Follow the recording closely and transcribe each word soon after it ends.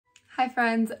Hi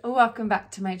friends, welcome back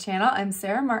to my channel. I'm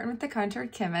Sarah Martin with The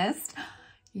Contoured Chemist.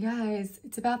 You guys,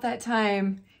 it's about that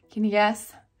time. Can you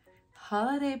guess?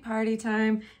 Holiday party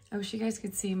time. I wish you guys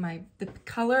could see the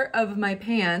color of my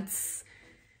pants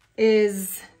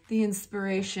is the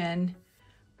inspiration.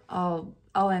 I'll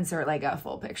insert like a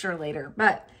full picture later,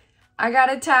 but I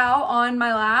got a towel on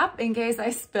my lap in case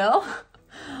I spill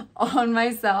on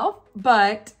myself,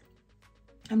 but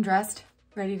I'm dressed,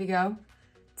 ready to go.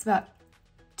 It's about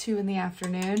 2 in the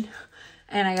afternoon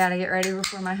and I gotta get ready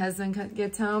before my husband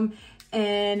gets home,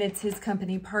 and it's his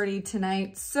company party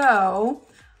tonight. So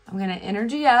I'm gonna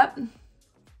energy up.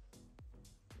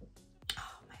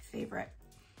 Oh, my favorite.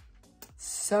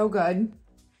 So good.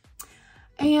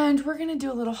 And we're gonna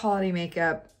do a little holiday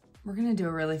makeup. We're gonna do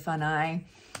a really fun eye.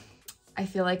 I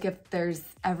feel like if there's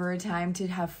ever a time to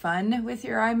have fun with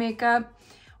your eye makeup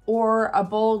or a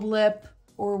bold lip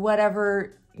or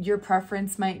whatever your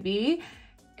preference might be,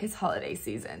 it's holiday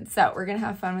season. So we're gonna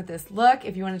have fun with this look.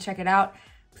 If you wanna check it out,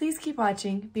 please keep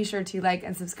watching. Be sure to like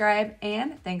and subscribe,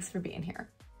 and thanks for being here.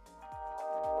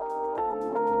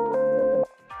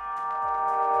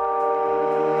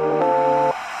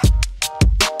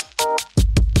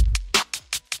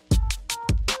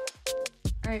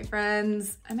 All right,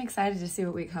 friends, I'm excited to see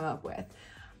what we come up with.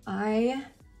 I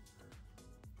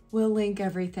will link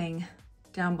everything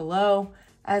down below.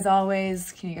 As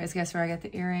always, can you guys guess where I got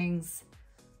the earrings?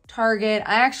 Target.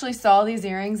 I actually saw these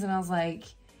earrings and I was like,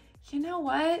 you know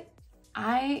what?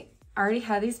 I already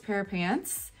had these pair of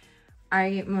pants. I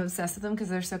am obsessed with them because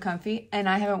they're so comfy, and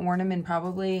I haven't worn them in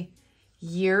probably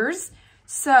years.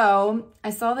 So I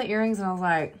saw the earrings and I was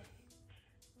like,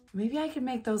 maybe I could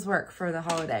make those work for the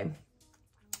holiday.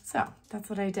 So that's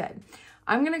what I did.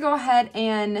 I'm gonna go ahead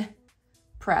and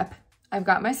prep. I've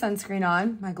got my sunscreen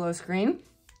on, my glow screen.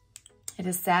 It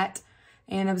is set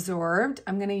and absorbed.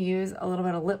 I'm gonna use a little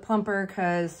bit of lip plumper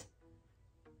because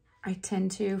I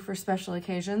tend to for special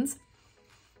occasions.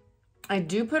 I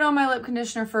do put on my lip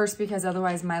conditioner first because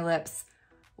otherwise my lips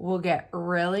will get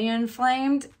really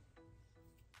inflamed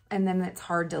and then it's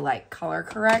hard to like color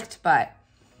correct, but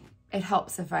it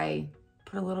helps if I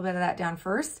put a little bit of that down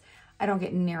first. I don't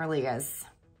get nearly as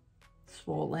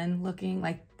swollen looking,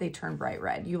 like they turn bright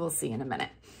red. You will see in a minute.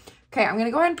 Okay, I'm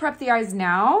gonna go ahead and prep the eyes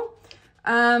now.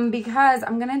 Because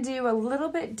I'm gonna do a little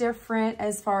bit different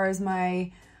as far as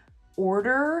my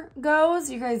order goes.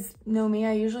 You guys know me,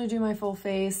 I usually do my full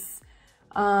face,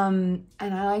 and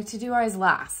I like to do eyes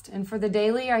last. And for the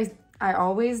daily, I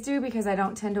always do, because I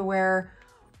don't tend to wear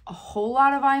a whole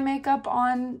lot of eye makeup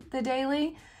on the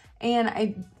daily,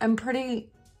 and I'm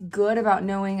pretty good about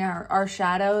knowing our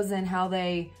shadows and how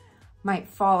they might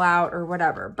fall out or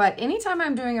whatever. But anytime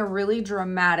I'm doing a really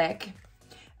dramatic,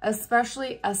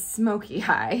 especially a smoky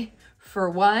eye, for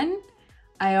one,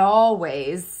 I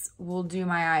always will do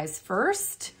my eyes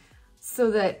first so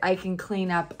that I can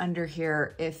clean up under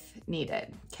here if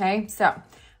needed, okay? So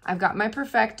I've got my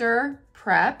perfector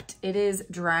prepped. It is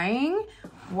drying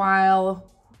while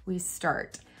we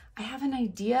start. I have an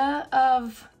idea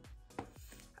of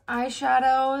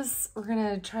eyeshadows. We're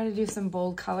gonna try to do some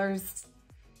bold colors.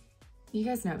 You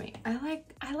guys know me.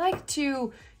 I like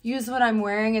to use what I'm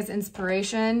wearing as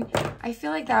inspiration. I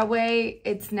feel like that way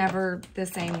it's never the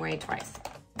same way twice.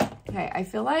 Okay, I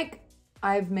feel like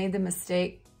I've made the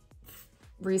mistake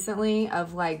recently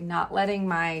of like not letting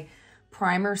my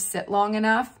primer sit long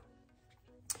enough.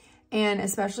 And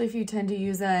especially if you tend to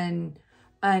use an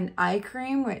eye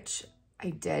cream, which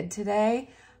I did today,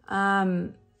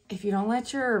 if you don't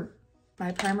let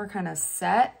my primer kind of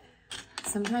set,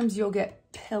 sometimes you'll get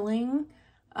pilling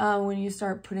when you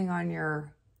start putting on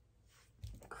your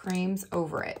creams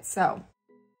over it. So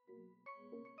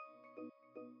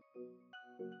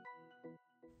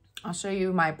I'll show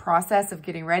you my process of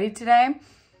getting ready today.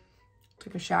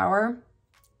 Took a shower,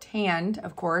 tanned,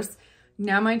 of course.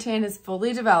 Now my tan is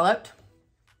fully developed.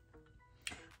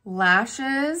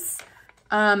 Lashes,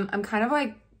 I'm kind of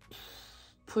like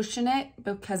pushing it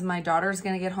because my daughter's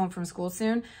gonna get home from school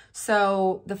soon.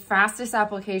 So the fastest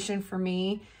application for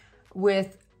me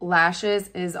with lashes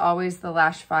is always the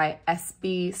Lashify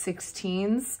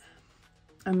SB16s.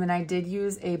 And then I did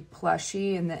use a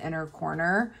plushie in the inner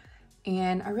corner,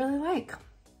 and I really like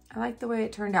the way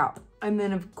it turned out. And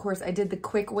then of course I did the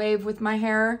quick wave with my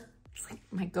hair. It's like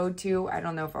my go-to. I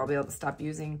don't know if I'll be able to stop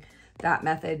using that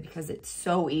method because it's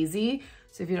so easy.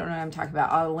 So if you don't know what I'm talking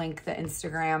about, I'll link the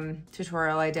Instagram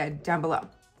tutorial I did down below.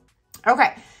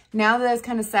 Okay, now that it's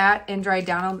kind of sat and dried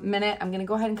down a minute, I'm gonna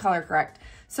go ahead and color correct.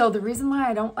 So the reason why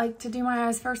I don't like to do my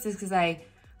eyes first is because I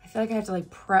feel like I have to like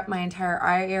prep my entire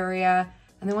eye area.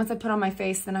 And then once I put on my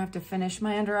face, then I have to finish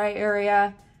my under eye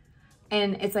area.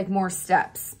 and it's like more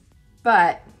steps,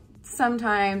 but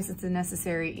sometimes it's a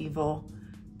necessary evil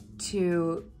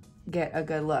to get a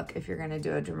good look if you're gonna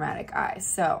do a dramatic eye.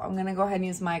 So I'm gonna go ahead and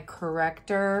use my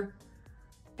corrector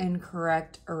and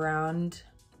correct around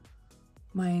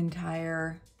my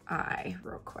entire eye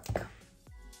real quick.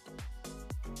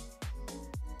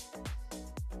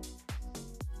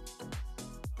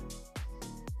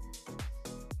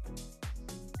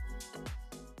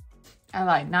 I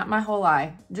lied, not my whole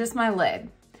eye, just my lid.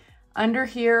 Under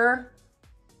here,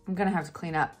 I'm gonna have to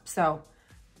clean up, so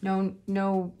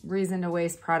no reason to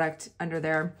waste product under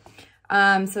there.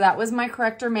 So that was my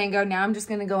corrector mango. Now I'm just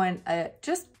gonna go in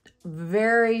just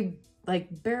very,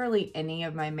 like barely any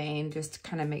of my main, just to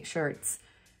kind of make sure it's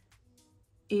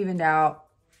evened out,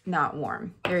 not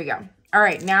warm. There you go. All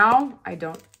right, now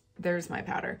there's my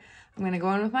powder. I'm gonna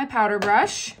go in with my powder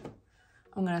brush.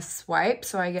 I'm gonna swipe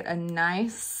so I get a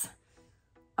nice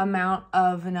amount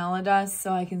of vanilla dust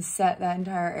so I can set that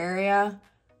entire area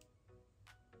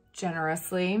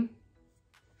generously.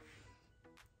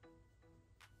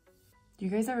 Do you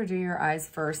guys ever do your eyes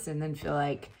first and then feel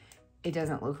like it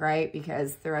doesn't look right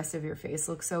because the rest of your face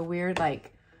looks so weird?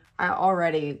 Like, I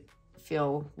already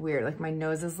feel weird. Like, my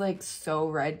nose is like so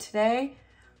red today,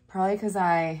 probably because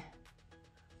I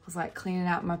was like cleaning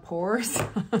out my pores.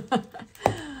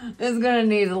 It's gonna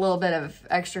need a little bit of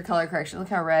extra color correction. Look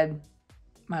how red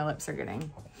my lips are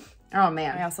getting. Oh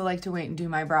man, I also like to wait and do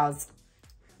my brows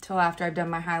till after I've done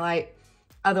my highlight.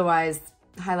 Otherwise,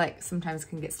 highlight sometimes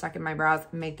can get stuck in my brows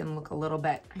and make them look a little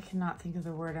bit, I cannot think of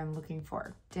the word I'm looking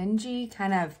for. Dingy,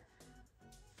 kind of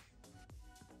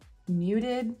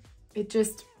muted. It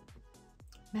just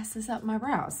messes up my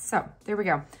brows. So there we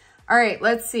go. All right,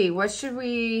 let's see. What should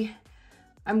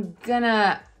I'm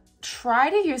gonna try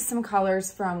to use some colors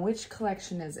from, which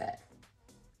collection is it?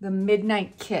 The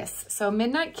Midnight Kiss. So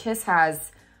Midnight Kiss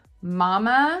has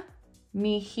Mama,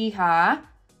 Mi Hija,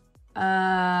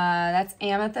 that's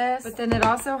Amethyst, but then it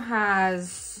also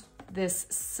has this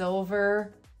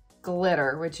silver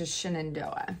glitter, which is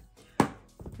Shenandoah,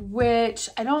 which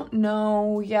I don't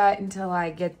know yet until I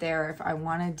get there if I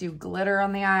want to do glitter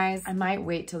on the eyes. I might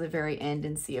wait till the very end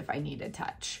and see if I need a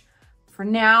touch. For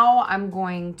now, I'm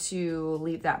going to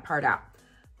leave that part out.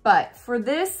 But for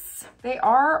this, they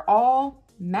are all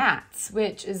mattes,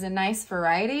 which is a nice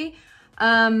variety,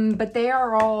 but they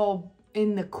are all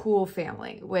in the cool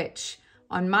family, which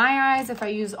on my eyes, if I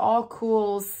use all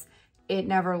cools, it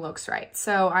never looks right.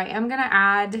 So I am gonna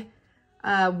add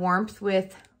warmth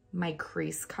with my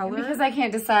crease color. And because I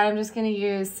can't decide, I'm just gonna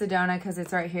use Sedona because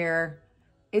it's right here.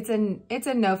 It's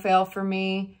a no fail for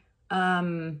me.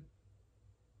 And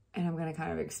I'm gonna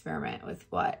kind of experiment with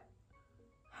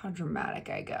how dramatic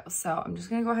I go. So I'm just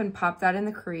gonna go ahead and pop that in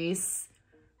the crease.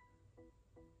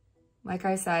 Like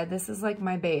I said, this is like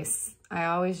my base. I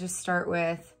always just start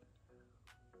with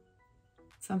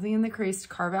something in the crease to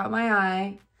carve out my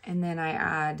eye, and then I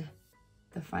add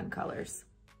the fun colors.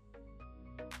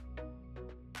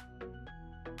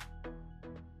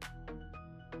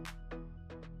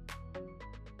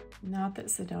 Not that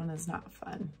Sedona's not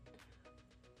fun.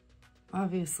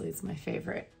 Obviously, it's my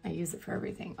favorite. I use it for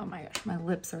everything. Oh my gosh, my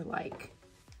lips are like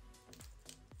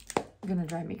gonna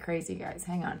drive me crazy, guys.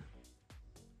 Hang on.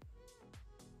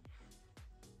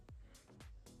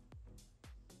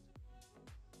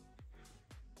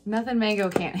 Nothing mango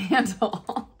can't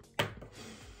handle.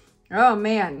 Oh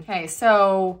man. Okay,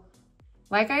 so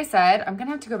like I said, I'm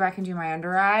gonna have to go back and do my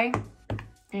under eye,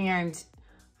 and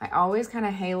I always kind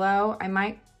of halo. I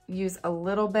might use a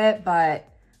little bit, but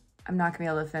I'm not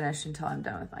gonna be able to finish until I'm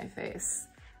done with my face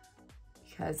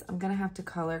because I'm gonna have to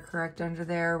color correct under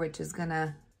there, which is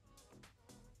gonna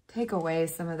take away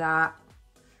some of that.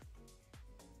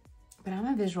 But I'm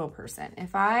a visual person.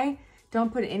 If I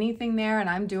don't put anything there and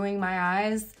I'm doing my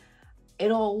eyes,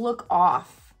 it'll look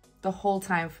off the whole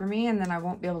time for me, and then I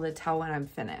won't be able to tell when I'm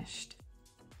finished.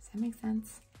 Does that make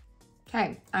sense?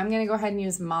 Okay, I'm gonna go ahead and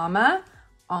use Mama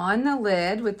on the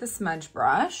lid with the smudge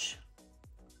brush.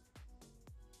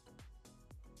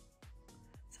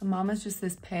 So Mama's just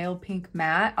this pale pink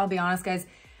matte. I'll be honest, guys,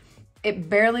 it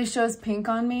barely shows pink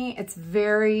on me. It's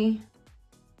very,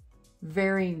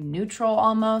 very neutral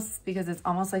almost, because it's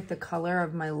almost like the color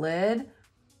of my lid.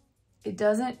 It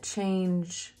doesn't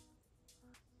change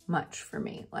much for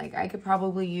me. Like, I could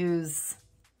probably use,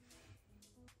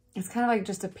 it's kind of like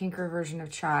just a pinker version of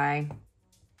Chai.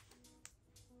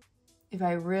 If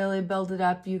I really build it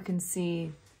up, you can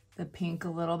see the pink a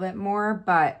little bit more,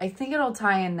 but I think it'll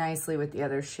tie in nicely with the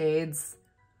other shades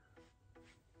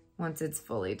once it's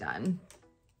fully done,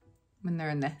 when they're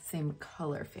in the same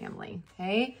color family.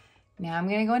 Okay, now I'm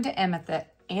gonna go into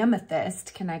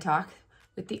Amethyst. Can I talk?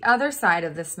 with the other side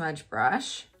of the smudge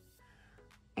brush.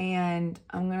 And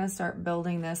I'm gonna start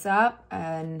building this up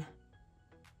and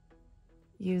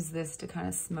use this to kind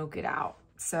of smoke it out.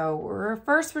 So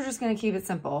first we're just gonna keep it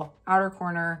simple. Outer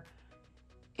corner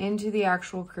into the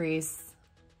actual crease.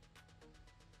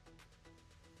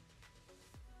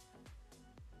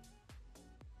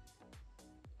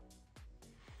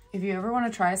 If you ever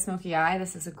wanna try a smoky eye,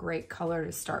 this is a great color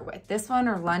to start with. This one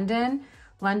or London.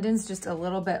 London's just a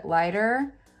little bit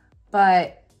lighter,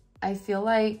 but I feel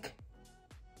like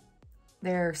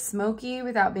they're smoky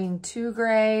without being too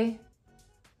gray.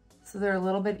 So they're a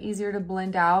little bit easier to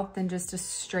blend out than just a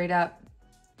straight up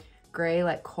gray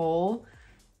like coal,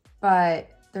 but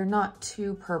they're not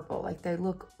too purple. Like they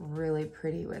look really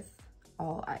pretty with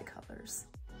all eye colors.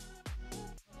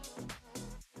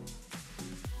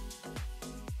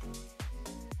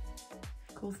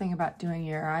 Cool thing about doing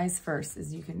your eyes first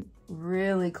is you can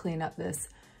really clean up this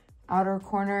outer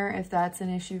corner if that's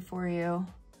an issue for you.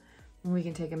 And we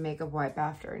can take a makeup wipe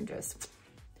after and just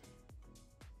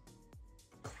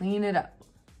clean it up.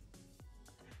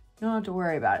 You don't have to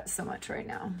worry about it so much right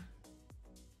now.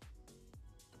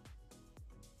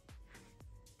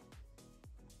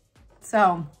 So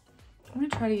I'm gonna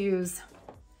try to use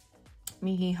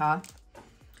Hija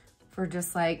for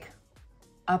just like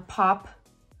a pop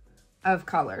of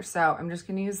color. So I'm just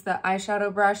gonna use the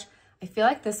eyeshadow brush. I feel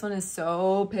like this one is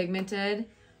so pigmented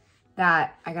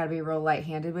that I gotta be real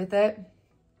light-handed with it.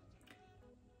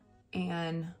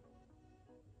 And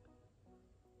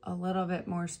a little bit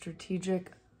more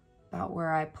strategic about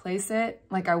where I place it.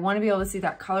 Like I wanna be able to see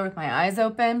that color with my eyes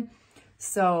open.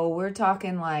 So we're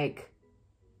talking like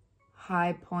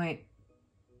high point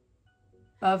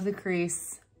above the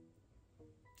crease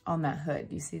on that hood.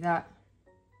 You see that?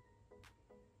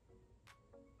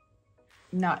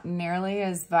 Not nearly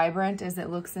as vibrant as it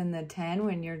looks in the 10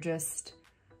 when you're just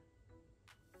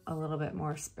a little bit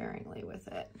more sparingly with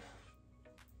it.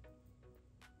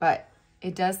 But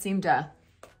it does seem to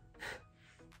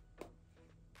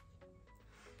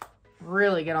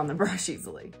really get on the brush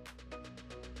easily.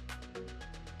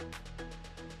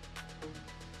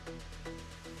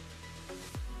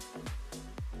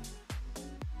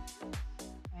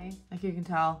 Okay, like you can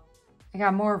tell, I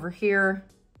got more over here.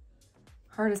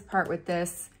 Hardest part with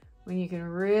this, when you can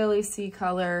really see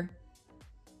color,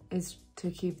 is to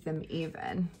keep them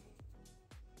even.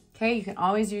 Okay, you can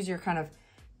always use your kind of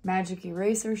magic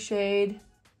eraser shade,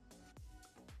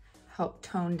 help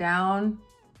tone down,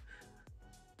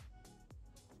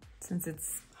 since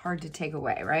it's hard to take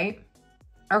away, right?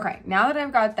 Okay, now that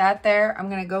I've got that there, I'm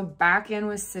gonna go back in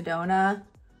with Sedona,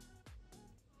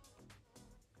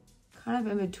 kind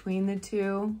of in between the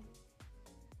two,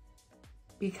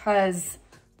 because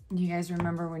you guys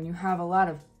remember when you have a lot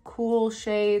of cool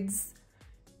shades,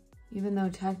 even though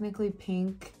technically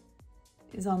pink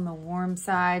is on the warm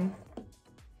side,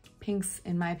 pinks,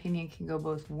 in my opinion, can go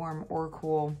both warm or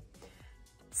cool,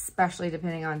 especially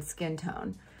depending on skin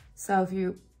tone. So if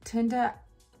you tend to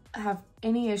have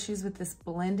any issues with this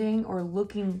blending or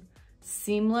looking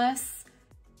seamless,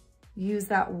 use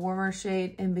that warmer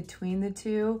shade in between the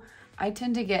two. I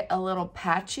tend to get a little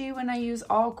patchy when I use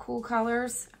all cool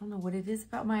colors. I don't know what it is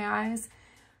about my eyes.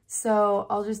 So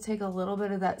I'll just take a little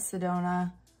bit of that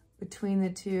Sedona between the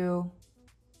two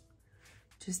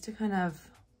just to kind of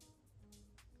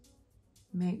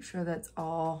make sure that's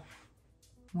all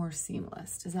more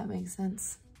seamless. Does that make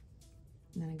sense?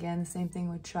 And then again, the same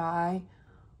thing with Chai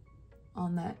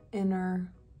on that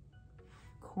inner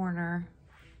corner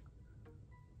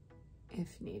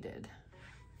if needed.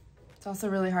 It's also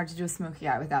really hard to do a smoky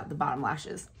eye without the bottom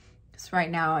lashes, because right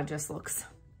now it just looks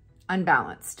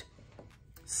unbalanced.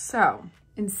 So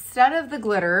instead of the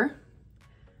glitter,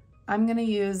 I'm gonna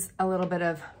use a little bit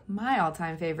of my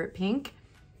all-time favorite pink,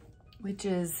 which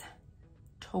is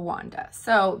Twanda.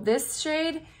 So this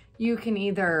shade, you can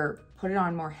either put it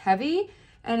on more heavy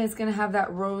and it's gonna have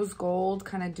that rose gold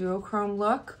kind of duochrome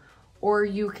look, or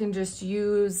you can just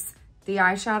use the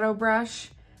eyeshadow brush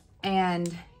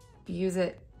and use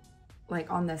it like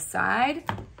on the side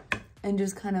and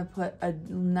just kind of put a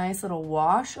nice little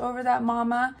wash over that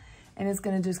mama, and it's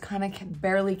gonna just kind of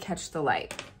barely catch the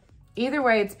light. Either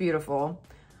way, it's beautiful.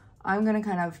 I'm gonna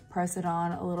kind of press it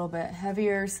on a little bit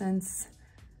heavier since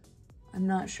I'm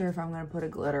not sure if I'm gonna put a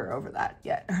glitter over that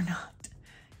yet or not.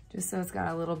 Just so it's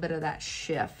got a little bit of that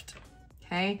shift,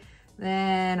 okay?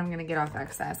 Then I'm gonna get off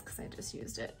excess because I just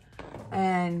used it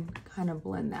and kind of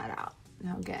blend that out.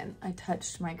 Now again, I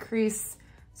touched my crease,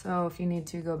 so if you need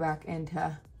to, go back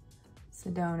into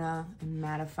Sedona and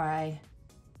mattify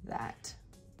that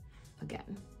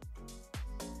again.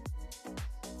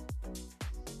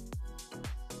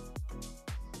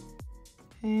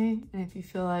 Okay, and if you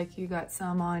feel like you got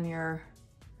some on your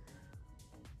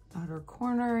outer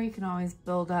corner, you can always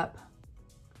build up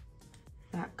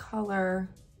that color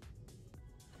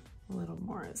a little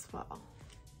more as well.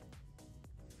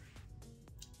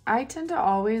 I tend to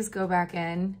always go back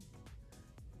in,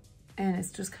 and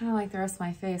it's just kind of like the rest of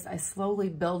my face. I slowly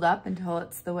build up until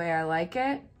it's the way I like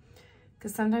it,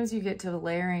 because sometimes you get to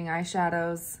layering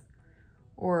eyeshadows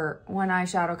or one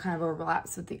eyeshadow kind of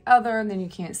overlaps with the other and then you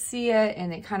can't see it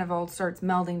and it kind of all starts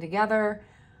melding together.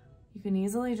 You can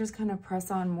easily just kind of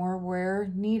press on more where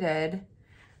needed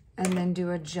and then do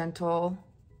a gentle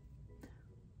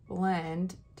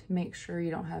blend to make sure you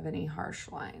don't have any harsh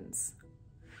lines.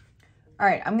 All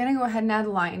right, I'm gonna go ahead and add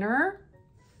liner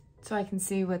so I can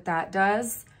see what that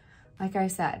does. Like I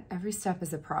said, every step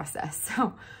is a process. So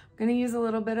I'm gonna use a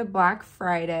little bit of Black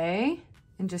Friday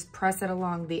and just press it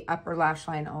along the upper lash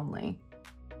line only.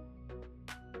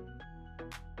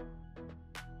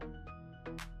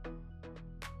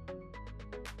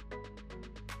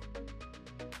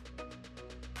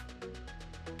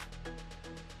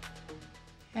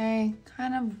 Okay,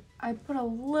 kind of, I put a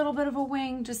little bit of a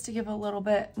wing just to give a little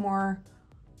bit more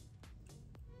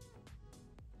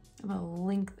of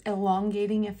a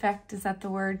elongating effect, is that the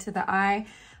word, to the eye.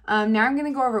 Now I'm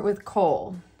gonna go over it with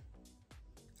Kohl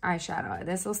eyeshadow.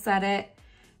 This will set it,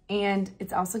 and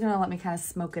it's also gonna let me kind of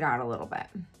smoke it out a little bit.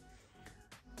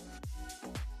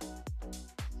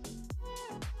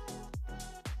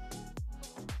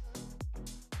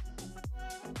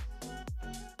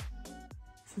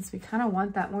 Since we kind of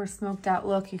want that more smoked out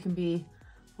look, you can be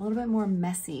a little bit more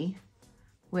messy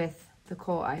with the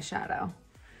Kohl eyeshadow.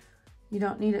 You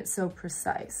don't need it so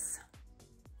precise.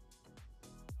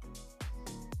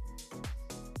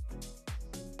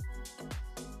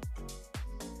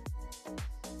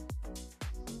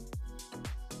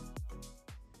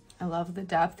 I love the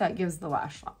depth that gives the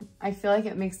lash line. I feel like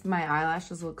it makes my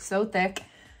eyelashes look so thick,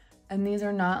 and these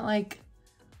are not like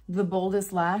the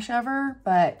boldest lash ever,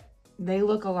 but they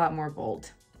look a lot more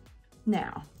bold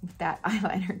now with that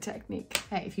eyeliner technique.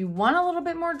 Okay, if you want a little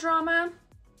bit more drama,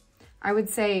 I would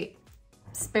say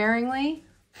sparingly,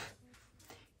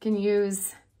 you can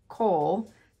use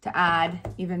Kohl to add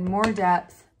even more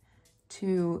depth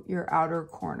to your outer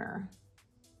corner.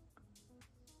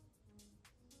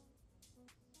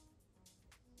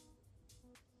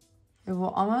 It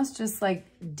will almost just like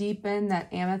deepen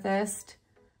that amethyst.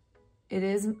 It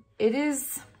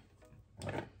is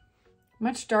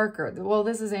much darker. Well,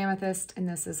 this is amethyst and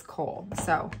this is Kohl.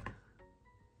 So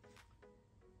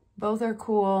both are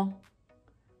cool.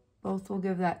 Both will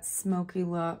give that smoky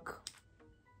look.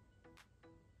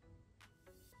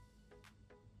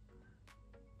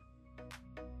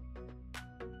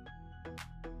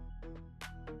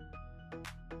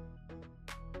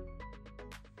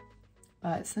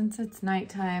 But since it's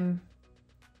nighttime,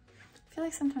 I feel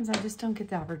like sometimes I just don't get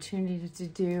the opportunity to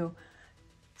do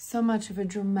so much of a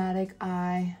dramatic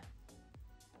eye.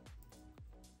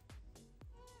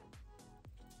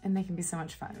 And they can be so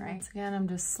much fun, right? Once again, I'm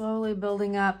just slowly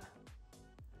building up.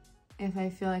 If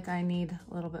I feel like I need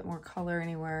a little bit more color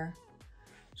anywhere,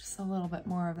 just a little bit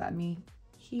more of that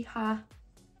Hija,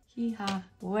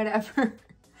 whatever.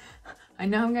 I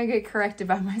know I'm gonna get corrected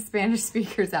by my Spanish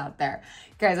speakers out there.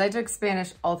 Guys, I took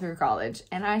Spanish all through college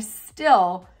and I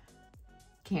still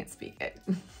can't speak it.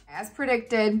 As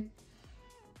predicted,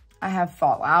 I have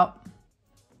fallout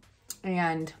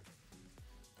and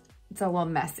it's a little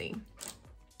messy.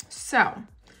 So,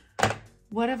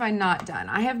 what have I not done?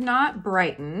 I have not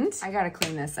brightened. I gotta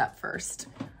clean this up first.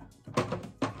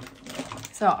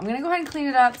 So I'm gonna go ahead and clean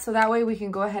it up so that way we can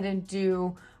go ahead and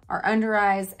do our under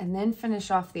eyes and then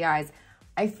finish off the eyes.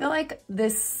 I feel like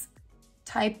this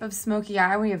type of smoky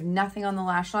eye, when you have nothing on the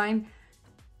lash line,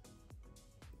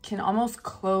 can almost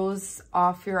close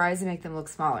off your eyes and make them look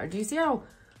smaller. Do you see how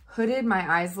hooded my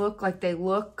eyes look? Like they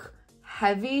look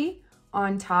heavy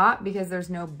on top because there's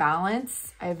no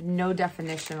balance. I have no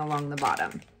definition along the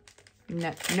bottom.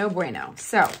 No bueno.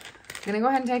 So I'm gonna go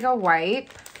ahead and take a wipe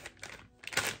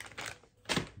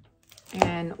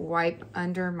and wipe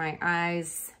under my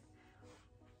eyes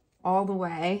all the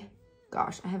way.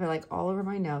 Gosh, I have it like all over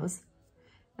my nose.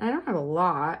 And I don't have a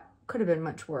lot. Could have been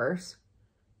much worse.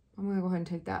 I'm gonna go ahead and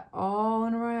take that all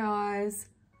under my eyes,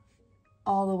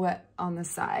 all the way on the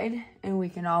side, and we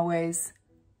can always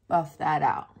buff that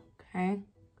out, okay?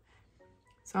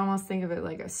 So almost think of it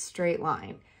like a straight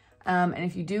line. And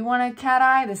if you do want a cat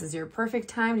eye, this is your perfect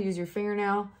time to use your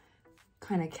fingernail,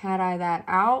 kind of cat eye that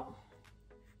out.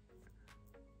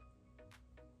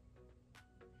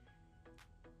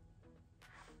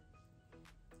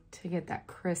 To get that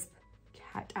crisp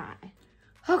cat eye.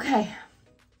 Okay,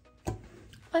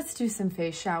 let's do some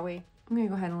face, shall we? I'm gonna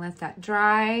go ahead and let that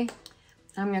dry.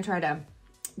 I'm gonna try to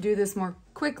do this more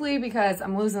quickly because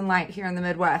I'm losing light here in the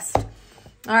Midwest.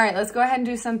 All right, let's go ahead and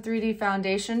do some 3D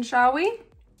foundation, shall we?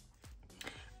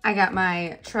 I got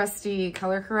my trusty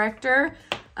color corrector,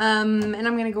 and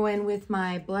I'm gonna go in with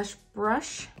my blush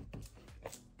brush.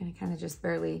 I'm gonna kind of just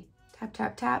barely tap,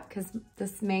 tap, tap, because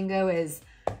this mango is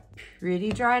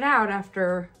pretty dried out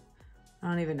after, I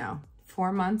don't even know,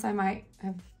 4 months I might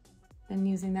have been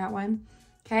using that one.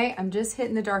 Okay, I'm just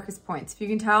hitting the darkest points. If you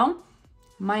can tell,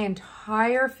 my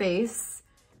entire face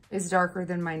is darker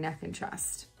than my neck and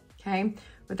chest, okay?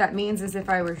 What that means is if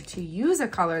I were to use a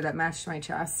color that matched my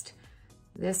chest,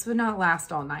 this would not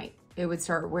last all night. It would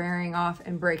start wearing off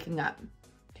and breaking up,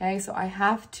 okay? So I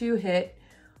have to hit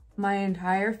my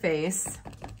entire face,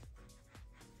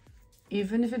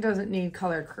 even if it doesn't need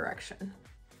color correction,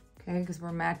 okay? Because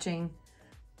we're matching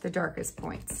the darkest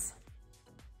points.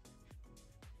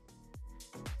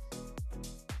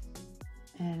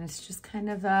 And it's just kind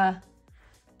of a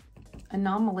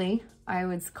anomaly, I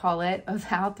would call it, of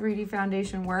how 3D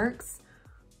foundation works.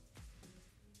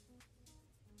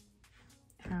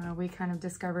 I don't know, we kind of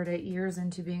discovered it years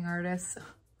into being artists.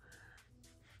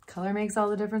 Color makes all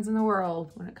the difference in the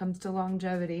world when it comes to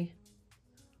longevity.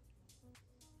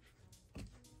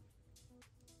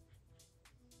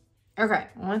 Okay,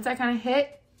 once I kind of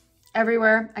hit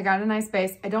everywhere, I got a nice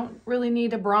base. I don't really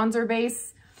need a bronzer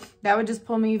base. That would just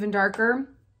pull me even darker.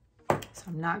 So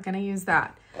I'm not gonna use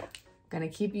that. I'm gonna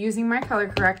keep using my color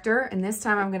corrector, and this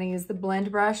time I'm gonna use the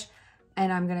blend brush,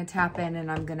 and I'm gonna tap in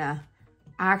and I'm gonna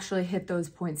actually hit those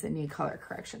points that need color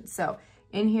correction. So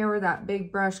in here where that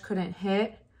big brush couldn't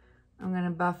hit, I'm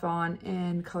gonna buff on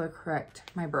and color correct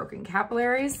my broken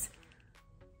capillaries.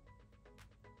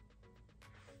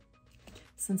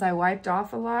 Since I wiped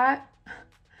off a lot,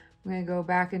 I'm gonna go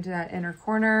back into that inner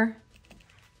corner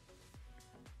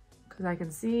because I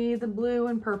can see the blue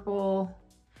and purple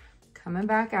coming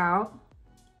back out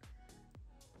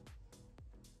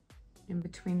in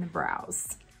between the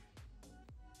brows.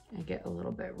 I get a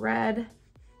little bit red.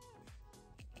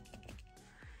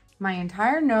 My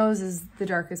entire nose is the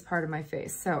darkest part of my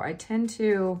face, so I tend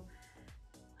to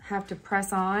have to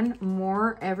press on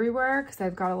more everywhere because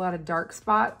I've got a lot of dark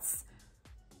spots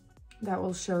that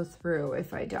will show through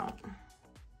if I don't.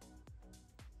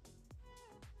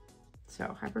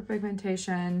 So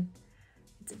hyperpigmentation,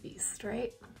 it's a beast,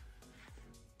 right?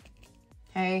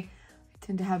 Okay, I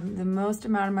tend to have the most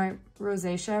amount of my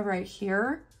rosacea right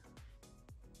here.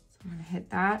 So I'm gonna hit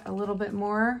that a little bit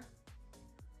more,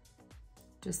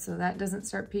 just so that doesn't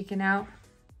start peeking out.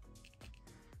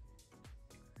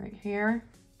 Right here,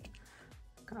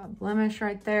 got a blemish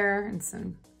right there and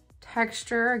some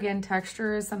texture. Again,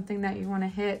 texture is something that you wanna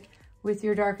hit with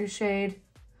your darkest shade.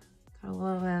 Got a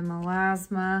little bit of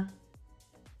melasma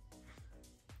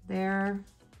there.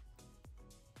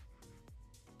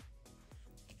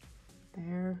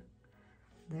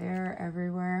 There,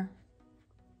 everywhere.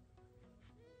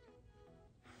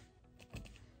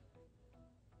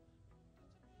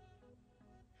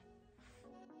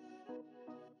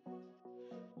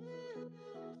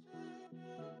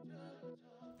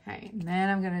 Okay, and then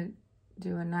I'm gonna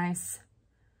do a nice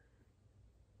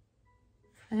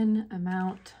thin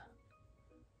amount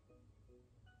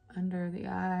under the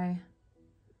eye.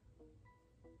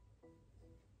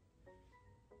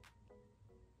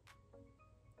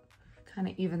 Kind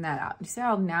of even that out. You see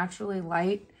how naturally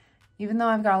light, even though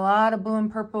I've got a lot of blue and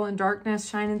purple and darkness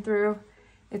shining through,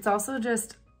 it's also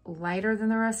just lighter than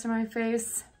the rest of my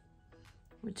face,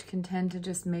 which can tend to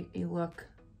just make me look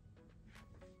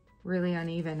really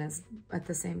uneven at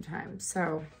the same time.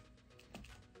 So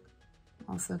I'm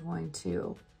also going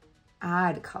to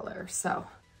add color. So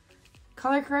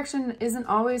color correction isn't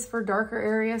always for darker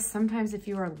areas. Sometimes if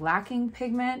you are lacking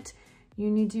pigment, you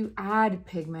need to add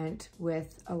pigment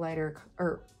with a lighter,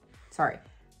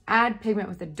 add pigment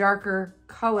with a darker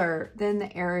color than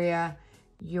the area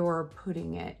you're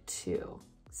putting it to.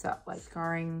 So like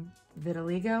scarring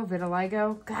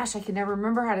vitiligo. Gosh, I can never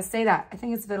remember how to say that. I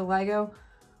think it's vitiligo.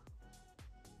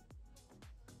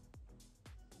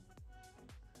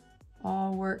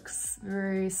 All works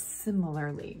very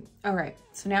similarly. All right,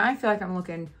 so now I feel like I'm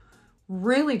looking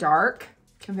really dark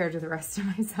compared to the rest of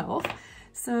myself.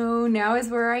 So now is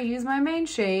where I use my main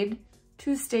shade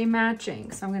to stay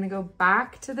matching. So I'm gonna go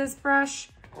back to this brush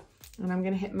and I'm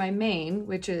gonna hit my main,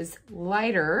 which is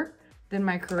lighter than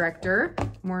my corrector,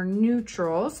 more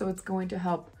neutral. So it's going to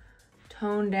help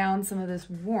tone down some of this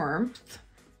warmth.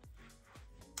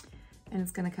 And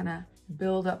it's gonna kind of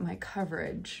build up my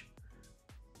coverage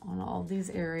on all these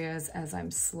areas as I'm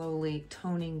slowly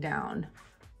toning down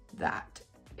that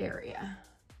area.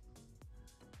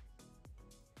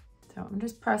 So I'm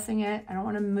just pressing it. I don't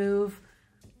want to move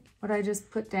what I just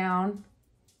put down.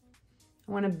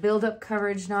 I want to build up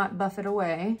coverage, not buff it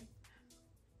away.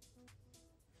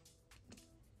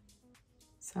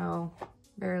 So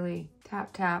barely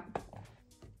tap, tap.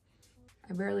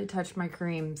 I barely touch my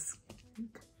creams.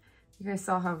 You guys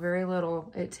saw how very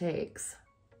little it takes.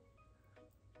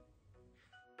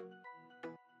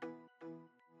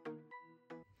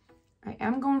 I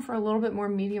am going for a little bit more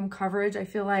medium coverage. I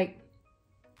feel like,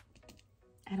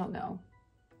 I don't know.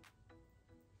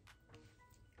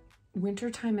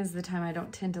 Wintertime is the time I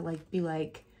don't tend to like be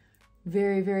like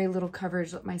very, very little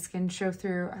coverage, let my skin show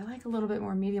through. I like a little bit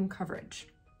more medium coverage,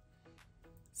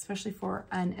 especially for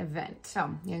an event. So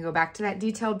I'm gonna go back to that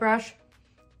detailed brush.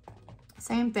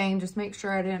 Same thing, just make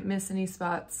sure I didn't miss any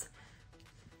spots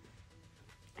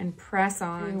and press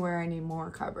on where I need more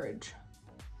coverage.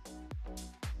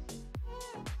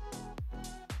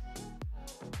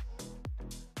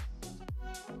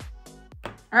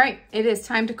 All right, it is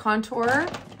time to contour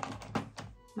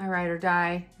my ride or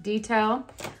die detail.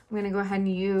 I'm gonna go ahead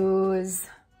and use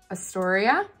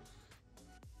Astoria.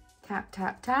 Tap,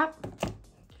 tap, tap.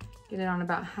 Get it on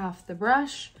about half the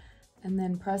brush and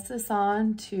then press this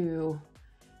on to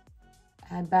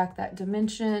add back that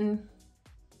dimension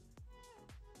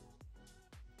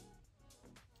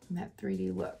and that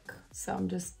 3D look. So I'm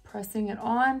just pressing it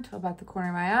on to about the corner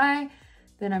of my eye.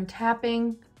 Then I'm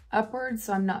tapping upwards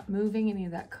so I'm not moving any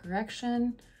of that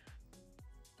correction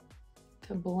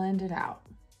to blend it out.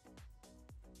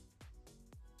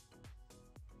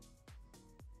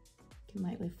 You can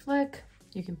lightly flick.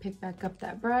 You can pick back up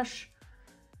that brush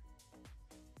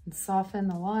and soften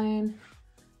the line.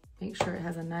 Make sure it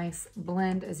has a nice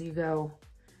blend as you go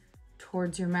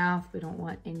towards your mouth. We don't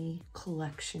want any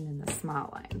collection in the smile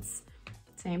lines.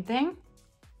 Same thing.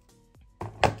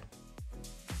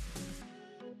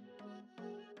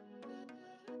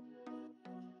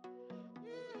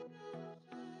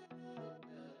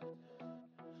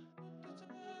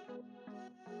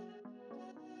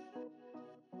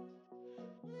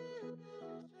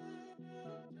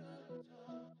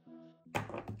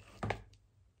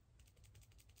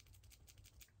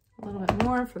 A little bit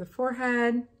more for the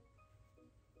forehead.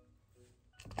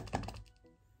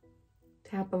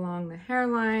 Tap along the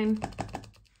hairline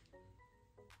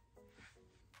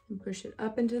and push it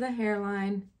up into the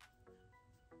hairline.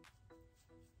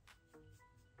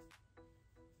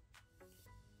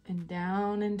 And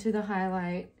down into the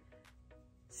highlight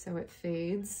so it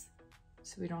fades,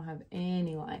 so we don't have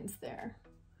any lines there.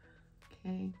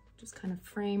 Okay, just kind of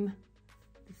frame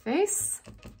the face.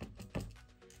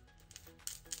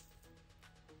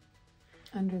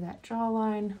 Under that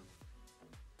jawline.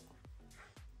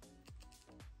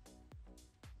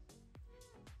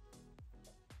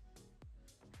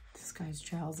 Disguise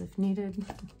gels if needed.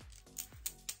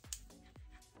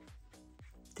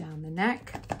 Down the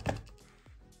neck.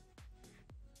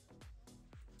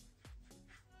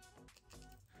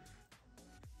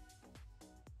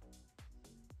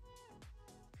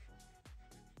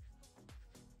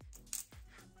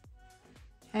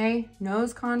 Okay,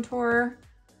 nose contour.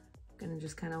 Gonna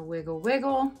just kind of wiggle,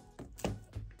 wiggle.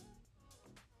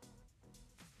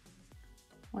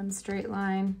 One straight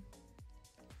line.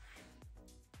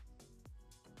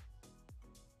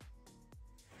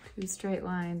 Two straight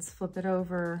lines, flip it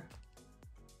over.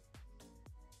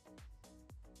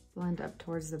 Blend up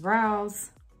towards the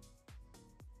brows.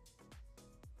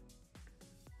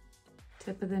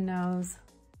 Tip of the nose.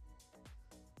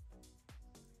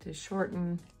 To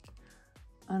shorten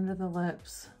under the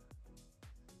lips.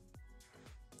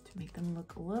 To make them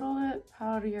look a little bit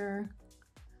powderier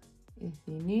if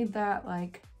you need that,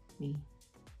 like me.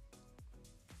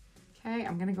 Okay,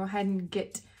 I'm gonna go ahead and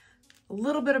get a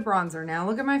little bit of bronzer now.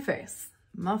 Look at my face.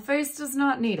 My face does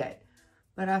not need it,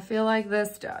 but I feel like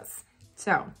this does.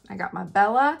 So I got my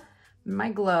Bella, my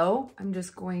Glow. I'm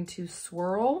just going to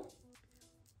swirl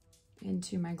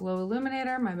into my Glow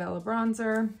Illuminator, my Bella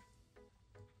bronzer.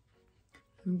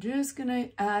 I'm just gonna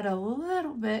add a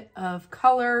little bit of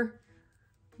color.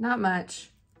 Not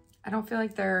much. I don't feel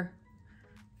like they're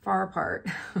far apart.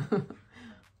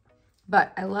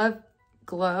 But I love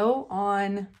glow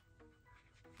on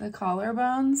the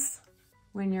collarbones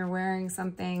when you're wearing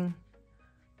something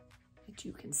that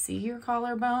you can see your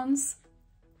collarbones.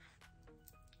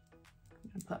 I'm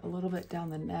gonna put a little bit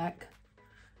down the neck.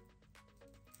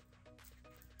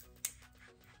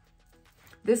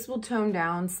 This will tone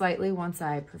down slightly once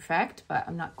I perfect, but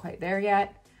I'm not quite there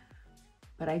yet.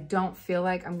 But I don't feel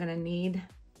like I'm gonna need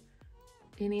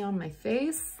any on my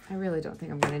face. I really don't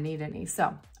think I'm gonna need any,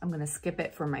 so I'm gonna skip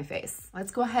it for my face.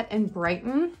 Let's go ahead and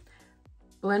brighten.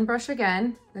 Blend brush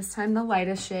again, this time the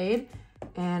lightest shade.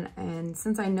 And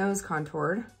since I nose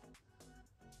contoured,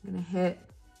 I'm gonna hit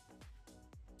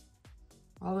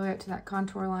all the way up to that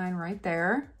contour line right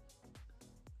there.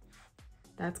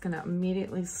 That's gonna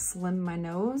immediately slim my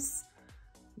nose.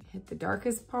 Hit the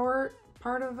darkest part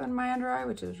of my under eye,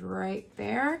 which is right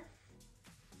there.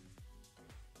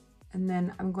 And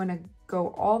then I'm going to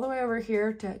go all the way over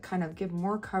here to kind of give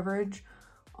more coverage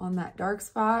on that dark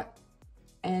spot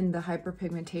and the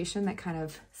hyperpigmentation that kind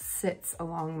of sits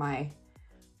along my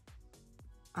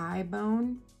eye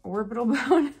bone, orbital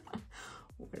bone,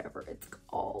 whatever it's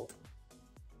called.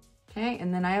 Okay,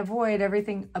 and then I avoid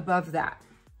everything above that.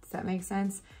 Does that make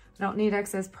sense? I don't need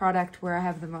excess product where I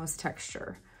have the most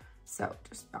texture. So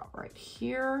just about right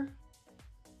here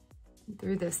and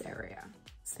through this area.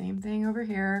 Same thing over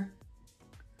here.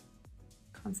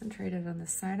 Concentrated on the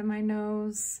side of my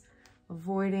nose,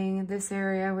 avoiding this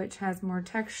area which has more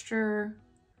texture.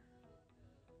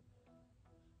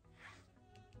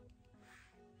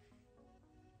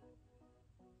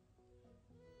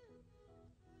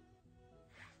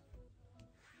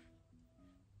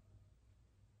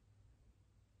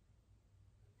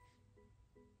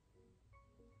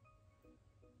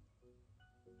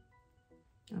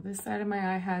 Now this side of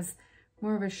my eye has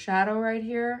more of a shadow right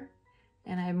here,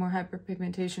 and I have more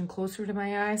hyperpigmentation closer to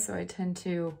my eye, so I tend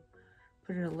to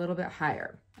put it a little bit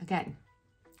higher. Again,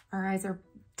 our eyes are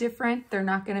different. They're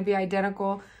not gonna be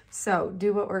identical, so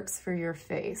do what works for your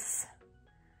face.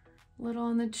 Little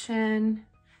on the chin.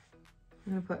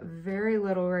 I'm gonna put very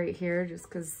little right here just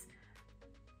because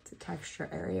it's a texture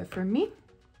area for me.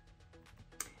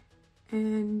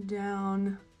 And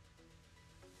down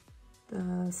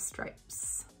the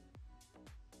stripes.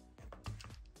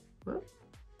 Whoop.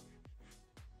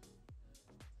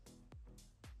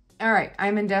 All right,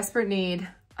 I'm in desperate need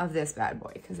of this bad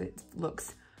boy because it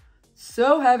looks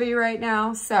so heavy right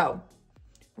now. So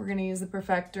we're gonna use the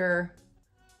perfector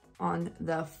on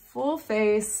the full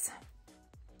face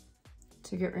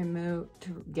to remove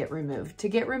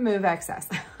excess,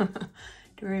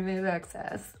 to remove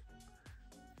excess.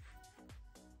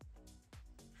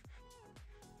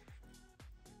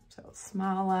 So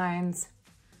small lines,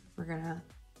 we're gonna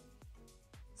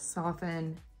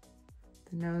soften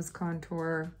the nose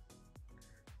contour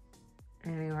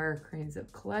anywhere creams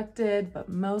have collected, but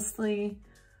mostly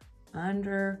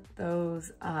under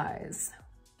those eyes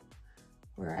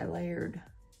where I layered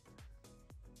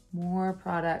more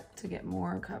product to get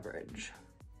more coverage.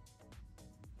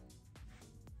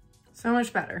 So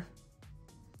much better.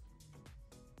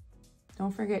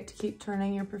 Don't forget to keep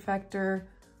turning your perfector.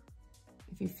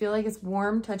 If you feel like it's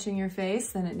warm touching your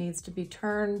face, then it needs to be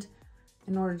turned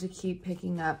in order to keep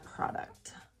picking up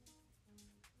product.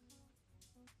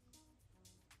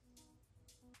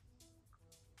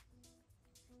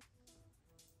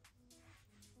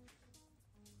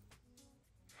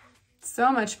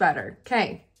 So much better.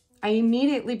 Okay, I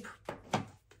immediately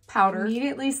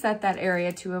set that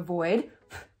area to avoid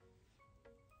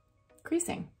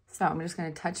creasing. So I'm just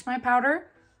gonna touch my powder,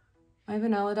 my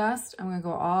vanilla dust. I'm gonna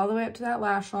go all the way up to that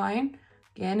lash line.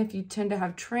 Again, if you tend to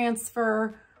have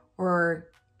transfer or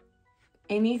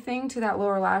anything to that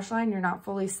lower lash line, you're not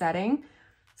fully setting.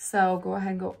 So go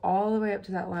ahead and go all the way up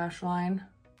to that lash line,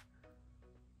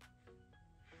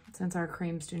 since our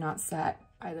creams do not set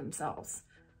by themselves.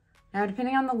 Now,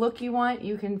 depending on the look you want,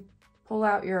 you can pull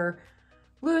out your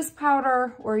loose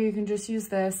powder or you can just use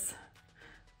this.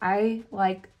 I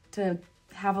like to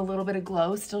have a little bit of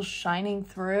glow still shining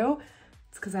through.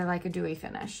 It's because I like a dewy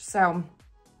finish. So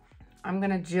I'm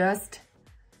gonna just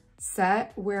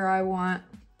set where I want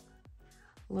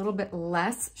a little bit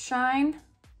less shine.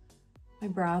 My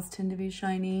brows tend to be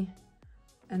shiny.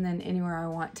 And then anywhere I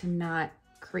want to not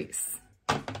crease.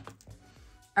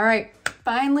 All right,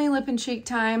 finally lip and cheek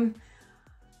time.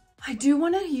 I do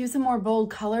want to use a more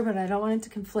bold color, but I don't want it to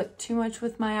conflict too much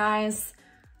with my eyes.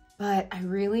 But I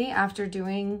really, after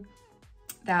doing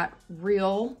that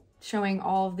reel showing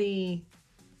all the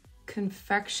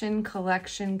confection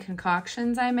collection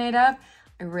concoctions I made up,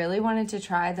 I really wanted to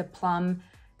try the plum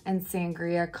and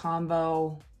sangria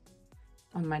combo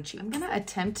on my cheeks. I'm gonna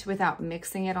attempt without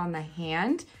mixing it on the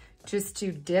hand, just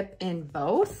to dip in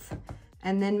both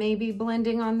and then maybe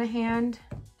blending on the hand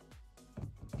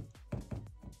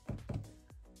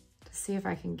to see if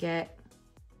I can get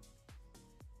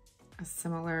a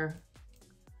similar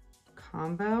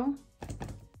combo.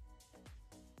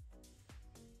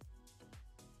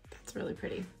 That's really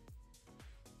pretty.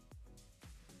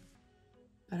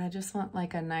 But I just want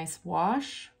like a nice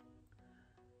wash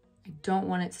I don't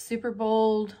want it super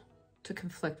bold to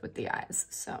conflict with the eyes.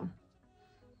 So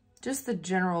just the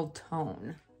general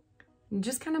tone. And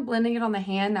just kind of blending it on the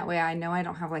hand. That way I know I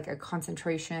don't have like a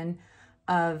concentration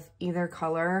of either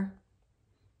color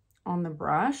on the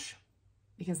brush,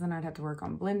 because then I'd have to work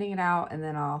on blending it out, and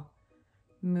then I'll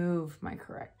move my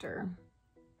corrector.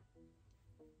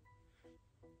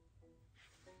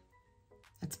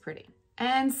 It's pretty.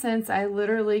 And since I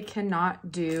literally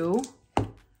cannot do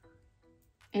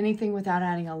anything without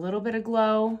adding a little bit of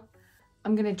glow,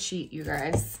 I'm gonna cheat, you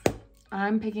guys.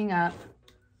 I'm picking up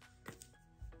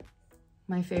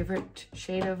my favorite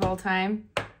shade of all time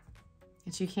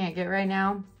that you can't get right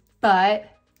now, but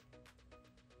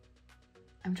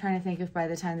I'm trying to think if by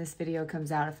the time this video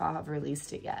comes out, if I'll have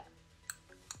released it yet.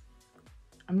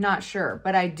 I'm not sure,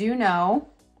 but I do know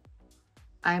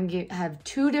have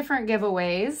 2 different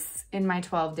giveaways in my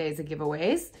 12 days of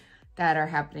giveaways that are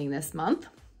happening this month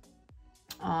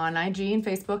on IG and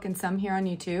Facebook, and some here on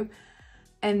YouTube.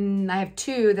 And I have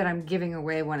 2 that I'm giving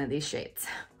away one of these shades.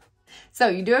 So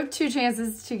you do have 2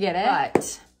 chances to get it,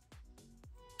 but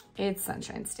it's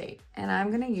Sunshine State. And I'm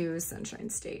gonna use Sunshine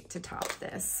State to top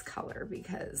this color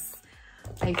because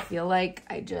I feel like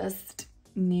I just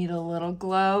need a little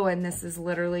glow, and this is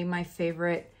literally my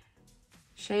favorite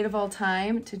shade of all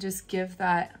time to just give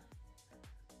that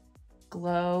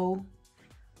glow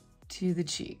to the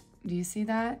cheek. Do you see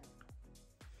that?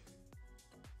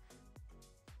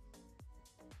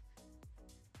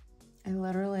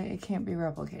 It can't be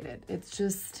replicated. It's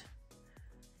just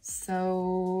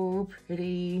so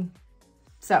pretty.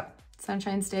 So,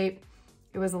 Sunshine State,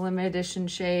 it was a limited edition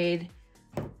shade.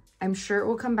 I'm sure it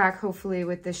will come back hopefully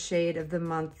with the shade of the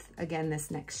month again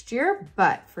this next year.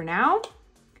 But for now,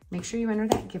 make sure you enter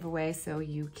that giveaway so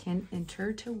you can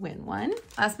enter to win one.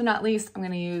 Last but not least, I'm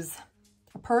gonna use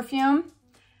a perfume.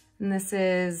 And this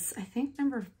is, I think,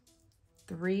 number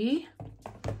 3.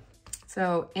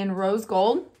 So in Rose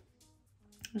Gold,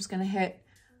 I'm just gonna hit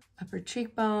upper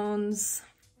cheekbones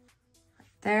right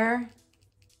there.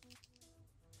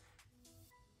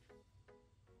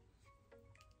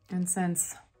 And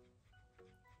since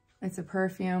it's a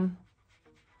perfume,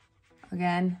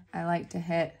 again, I like to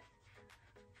hit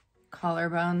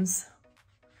collarbones,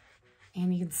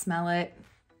 and you can smell it.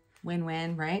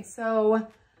 Win-win, right? So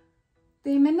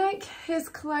the Midnight Kiss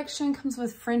collection comes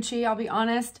with Frenchie. I'll be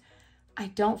honest, I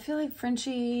don't feel like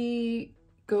Frenchie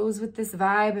goes with this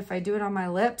vibe if I do it on my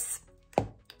lips,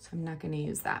 so I'm not gonna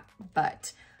use that.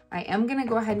 But I am gonna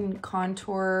go ahead and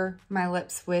contour my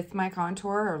lips with my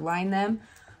contour, or line them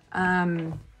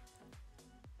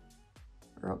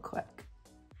real quick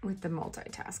with the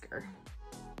multitasker.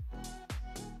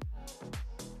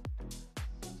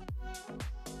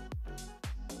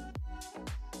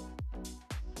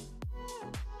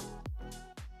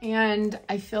 And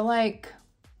I feel like,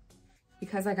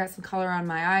 because I got some color on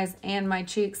my eyes and my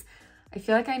cheeks, I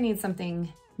feel like I need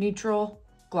something neutral,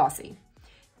 glossy.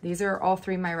 These are all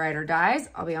 3 my ride or dies.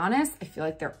 I'll be honest, I feel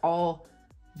like they're all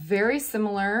very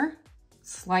similar,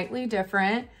 slightly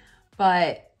different,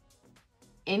 but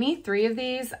any 3 of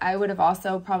these, I would have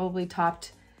also probably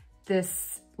topped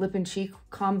this lip and cheek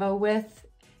combo with.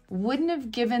 Wouldn't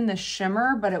have given the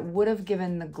shimmer, but it would have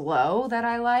given the glow that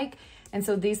I like. And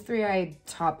so these 3 I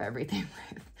top everything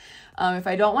with. If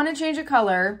I don't want to change a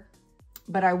color,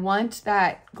 but I want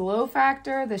that glow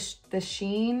factor, the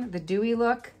sheen, the dewy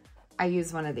look, I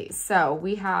use one of these. So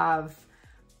we have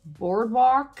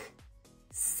Boardwalk,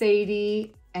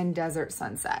 Sadie, and Desert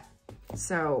Sunset.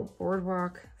 So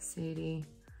Boardwalk, Sadie,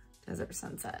 Desert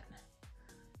Sunset.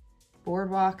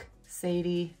 Boardwalk,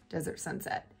 Sadie, Desert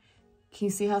Sunset. Can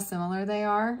you see how similar they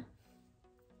are?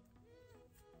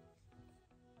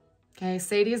 Okay,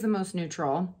 Sadie is the most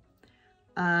neutral.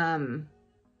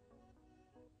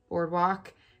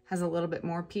 Boardwalk has a little bit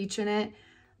more peach in it.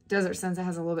 Desert Sunset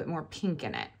has a little bit more pink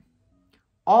in it.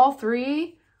 All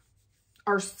 3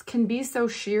 can be so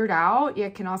sheared out,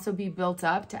 yet can also be built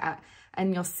up to add,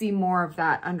 and you'll see more of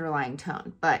that underlying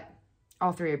tone, but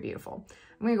all 3 are beautiful.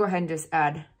 I'm gonna go ahead and just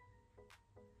add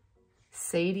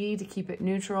Sadie to keep it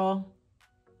neutral.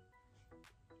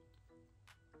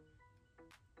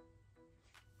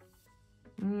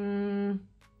 And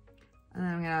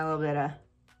then I'm gonna add a little bit of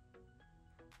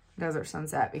Desert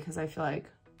Sunset because I feel like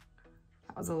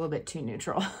that was a little bit too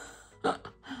neutral.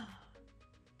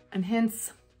 And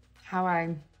hence how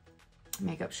I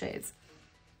make up shades.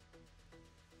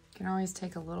 You can always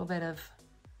take a little bit of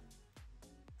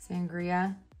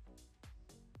sangria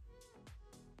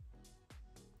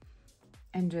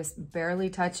and just barely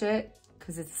touch it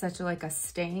because it's such like a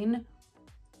stain.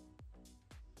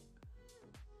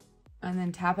 And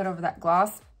then tap it over that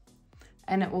gloss.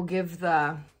 and it will give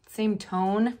the same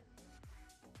tone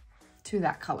to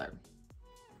that color.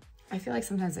 I feel like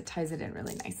sometimes it ties it in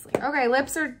really nicely. Okay,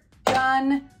 lips are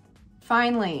done.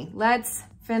 Finally, let's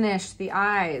finish the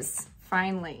eyes,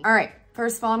 finally. All right,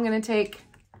 first of all, I'm gonna take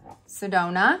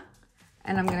Sedona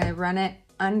and I'm gonna run it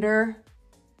under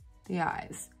the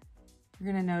eyes.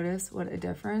 You're gonna notice what a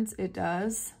difference it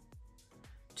does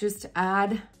just to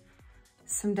add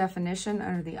some definition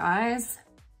under the eyes,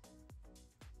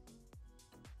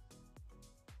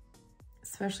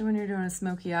 especially when you're doing a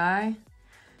smoky eye.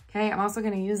 Okay, I'm also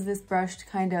gonna use this brush to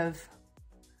kind of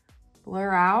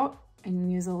blur out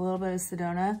and use a little bit of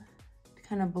Sedona to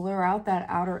kind of blur out that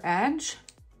outer edge.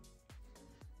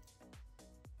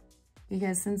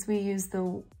 Because since we used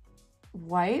the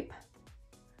wipe,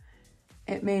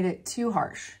 it made it too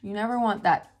harsh. You never want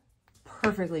that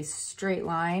perfectly straight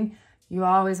line. You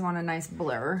always want a nice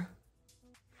blur.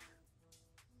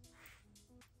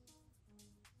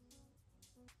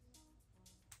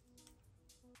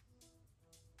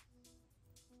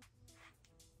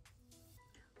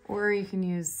 Or you can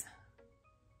use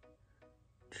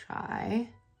Chai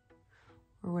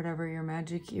or whatever your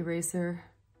magic eraser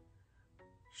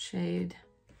shade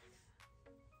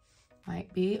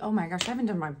might be. Oh my gosh, I haven't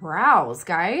done my brows,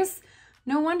 guys.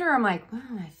 No wonder I'm like, wow,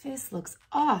 my face looks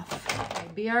off.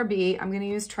 Okay, BRB, I'm gonna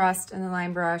use Trust and the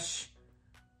line brush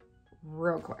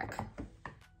real quick.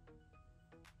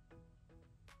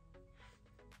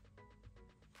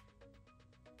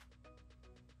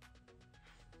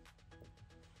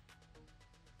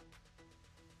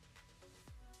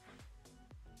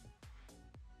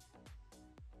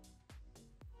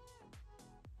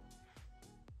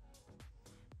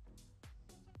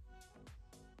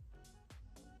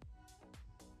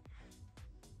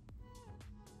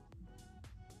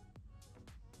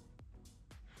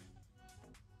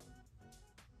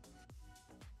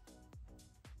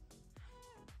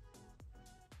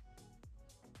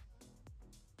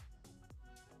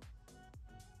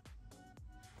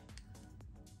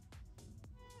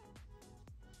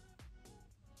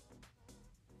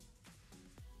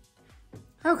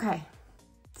 Okay,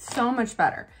 so much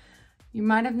better. You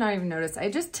might have not even noticed. I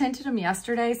just tinted them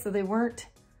yesterday, so they weren't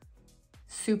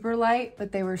super light,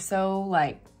 but they were so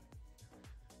like,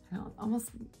 I don't know, almost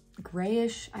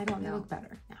grayish. I don't know. They look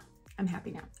better now. I'm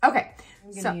happy now. Okay,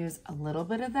 I'm gonna use a little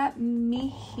bit of that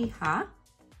Hija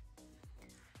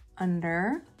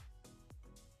under.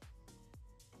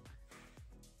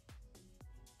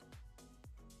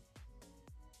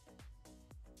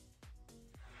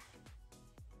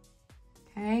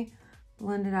 Okay,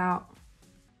 blend it out.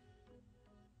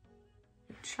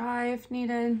 Chai if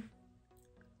needed.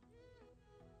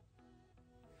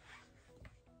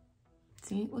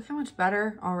 See, look how much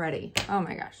better already. Oh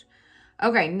my gosh.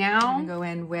 Okay, now I'm gonna go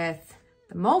in with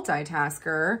the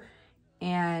multitasker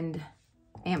and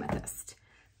Amethyst.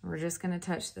 We're just gonna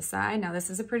touch the side. Now this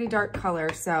is a pretty dark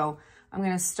color, so I'm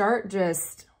gonna start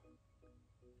just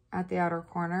at the outer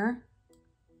corner.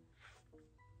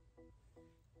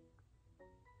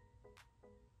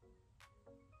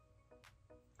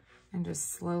 And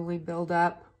just slowly build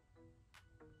up,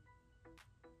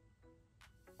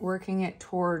 working it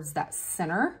towards that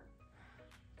center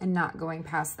and not going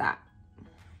past that.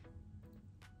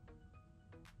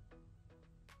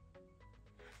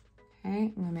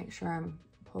 Okay, I'm gonna make sure I'm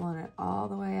pulling it all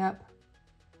the way up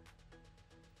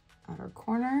outer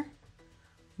corner.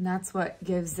 And that's what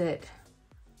gives it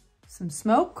some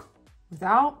smoke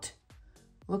without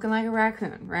looking like a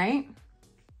raccoon, right?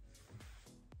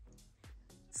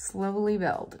 Slowly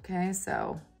build, okay?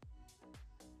 So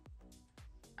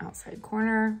outside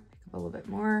corner, pick up a little bit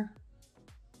more.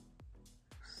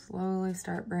 Slowly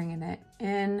start bringing it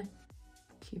in,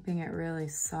 keeping it really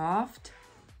soft.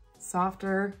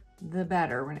 Softer, the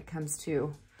better when it comes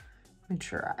to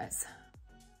mature eyes.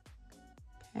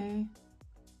 Okay.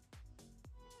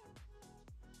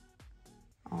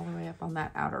 All the way up on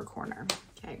that outer corner.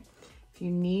 Okay. If you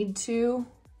need to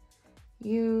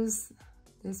use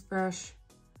this brush,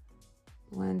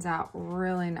 blends out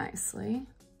really nicely.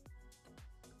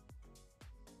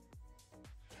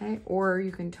 Okay, or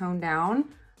you can tone down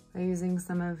by using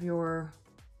some of your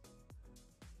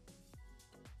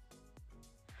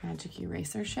magic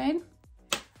eraser shade.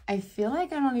 I feel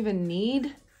like I don't even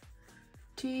need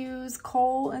to use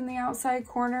kohl in the outside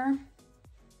corner.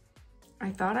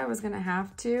 I thought I was gonna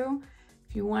have to.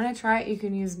 If you wanna try it, you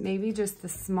can use maybe just the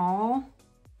small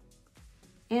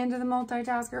end of the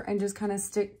multitasker and just kind of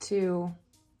stick to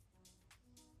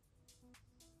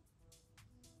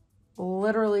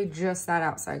literally just that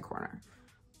outside corner.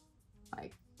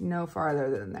 Like no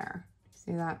farther than there.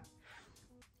 See that?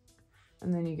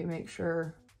 And then you can make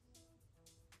sure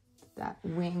that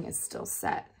wing is still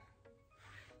set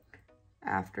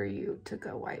after you took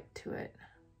a wipe to it.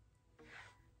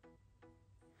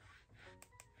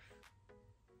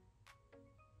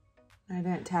 I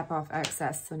didn't tap off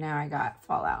excess, so now I got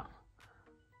fallout.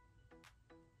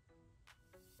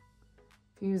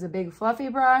 If you use a big fluffy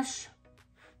brush,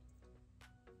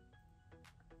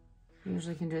 you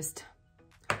usually can just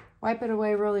wipe it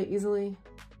away really easily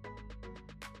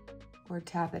or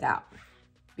tap it out.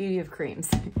 Beauty of creams,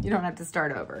 you don't have to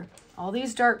start over. All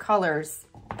these dark colors,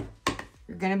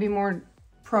 you're gonna be more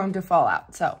prone to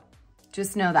fallout, so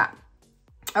just know that.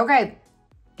 Okay,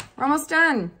 we're almost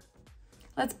done.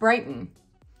 Let's brighten.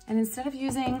 And instead of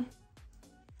using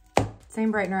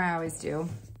same brightener I always do,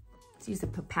 let's use a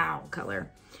Papow color.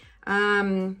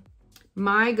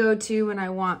 My go-to when I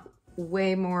want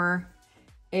way more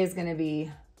is gonna be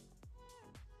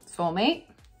Soulmate.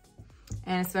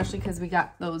 And especially because we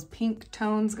got those pink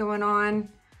tones going on,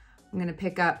 I'm gonna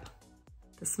pick up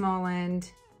the small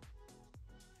end,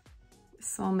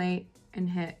 Soulmate, and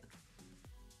hit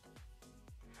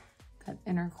that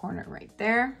inner corner right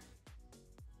there.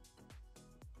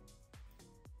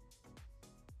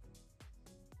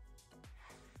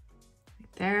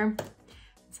 There.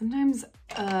 Sometimes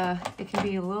it can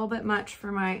be a little bit much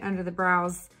for my under the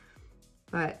brows,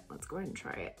 but let's go ahead and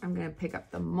try it. I'm gonna pick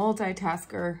up the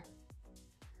multitasker.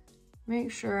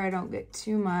 Make sure I don't get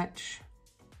too much.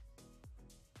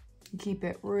 Keep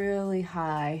it really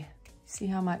high. See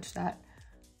how much that,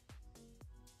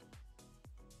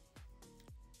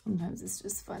 sometimes it's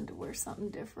just fun to wear something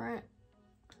different.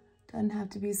 Doesn't have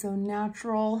to be so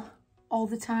natural all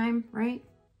the time, right?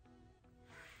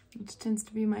 Which tends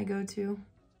to be my go-to.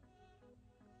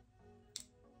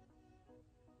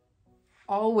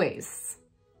 Always,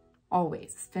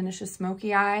 always finish a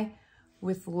smoky eye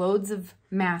with loads of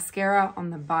mascara on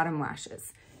the bottom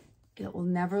lashes. It will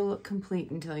never look complete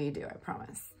until you do, I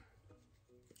promise.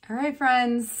 All right,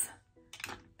 friends,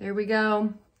 there we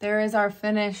go. There is our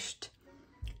finished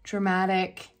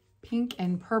dramatic pink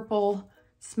and purple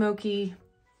smoky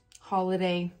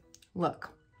holiday look.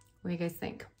 What do you guys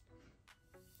think?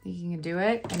 Think you can do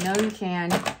it? I know you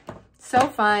can. So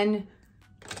fun.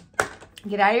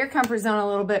 Get out of your comfort zone a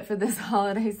little bit for this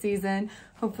holiday season.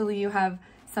 Hopefully you have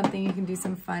something you can do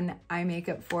some fun eye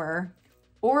makeup for,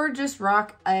 or just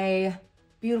rock a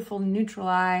beautiful neutral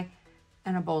eye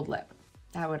and a bold lip.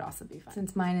 That would also be fun.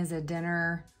 Since mine is a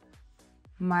dinner,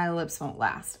 my lips won't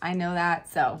last. I know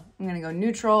that, so I'm gonna go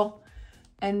neutral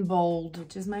and bold,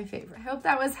 which is my favorite. I hope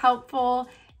that was helpful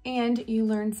and you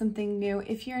learned something new.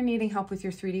 If you're needing help with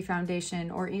your 3D foundation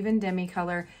or even Demi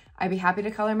Colour, I'd be happy to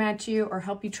color match you or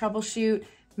help you troubleshoot.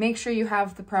 Make sure you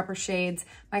have the proper shades.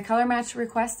 My color match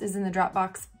request is in the drop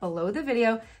box below the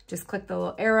video. Just click the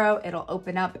little arrow, it'll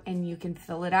open up and you can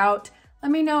fill it out.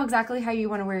 Let me know exactly how you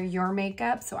wanna wear your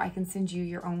makeup so I can send you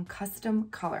your own custom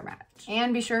color match.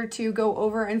 And be sure to go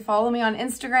over and follow me on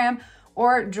Instagram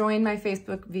or join my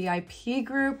Facebook VIP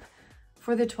group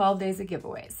for the 12 days of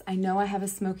giveaways. I know I have a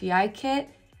smoky eye kit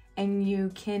and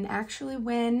you can actually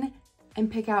win and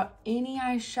pick out any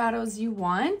eyeshadows you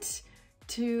want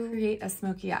to create a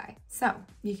smoky eye. So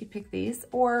you could pick these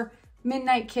or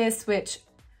Midnight Kiss, which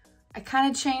I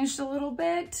kind of changed a little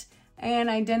bit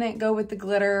and I didn't go with the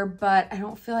glitter, but I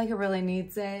don't feel like it really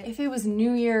needs it. If it was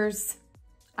New Year's,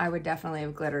 I would definitely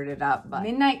have glittered it up. But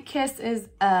Midnight Kiss is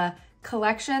a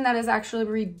collection that is actually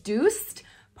reduced,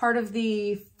 part of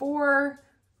the 4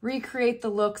 recreate the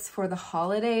looks for the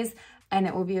holidays, and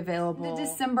it will be available in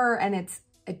December, and it's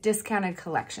a discounted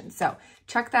collection. So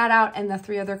check that out and the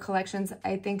 3 other collections.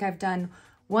 I think I've done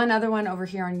one other one over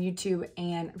here on YouTube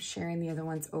and I'm sharing the other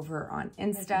ones over on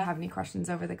Insta. If you have any questions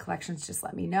over the collections, just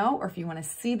let me know. Or if you want to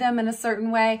see them in a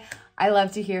certain way, I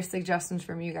love to hear suggestions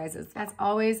from you guys. As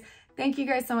always, thank you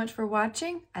guys so much for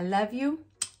watching. I love you.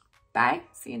 Bye.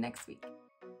 See you next week.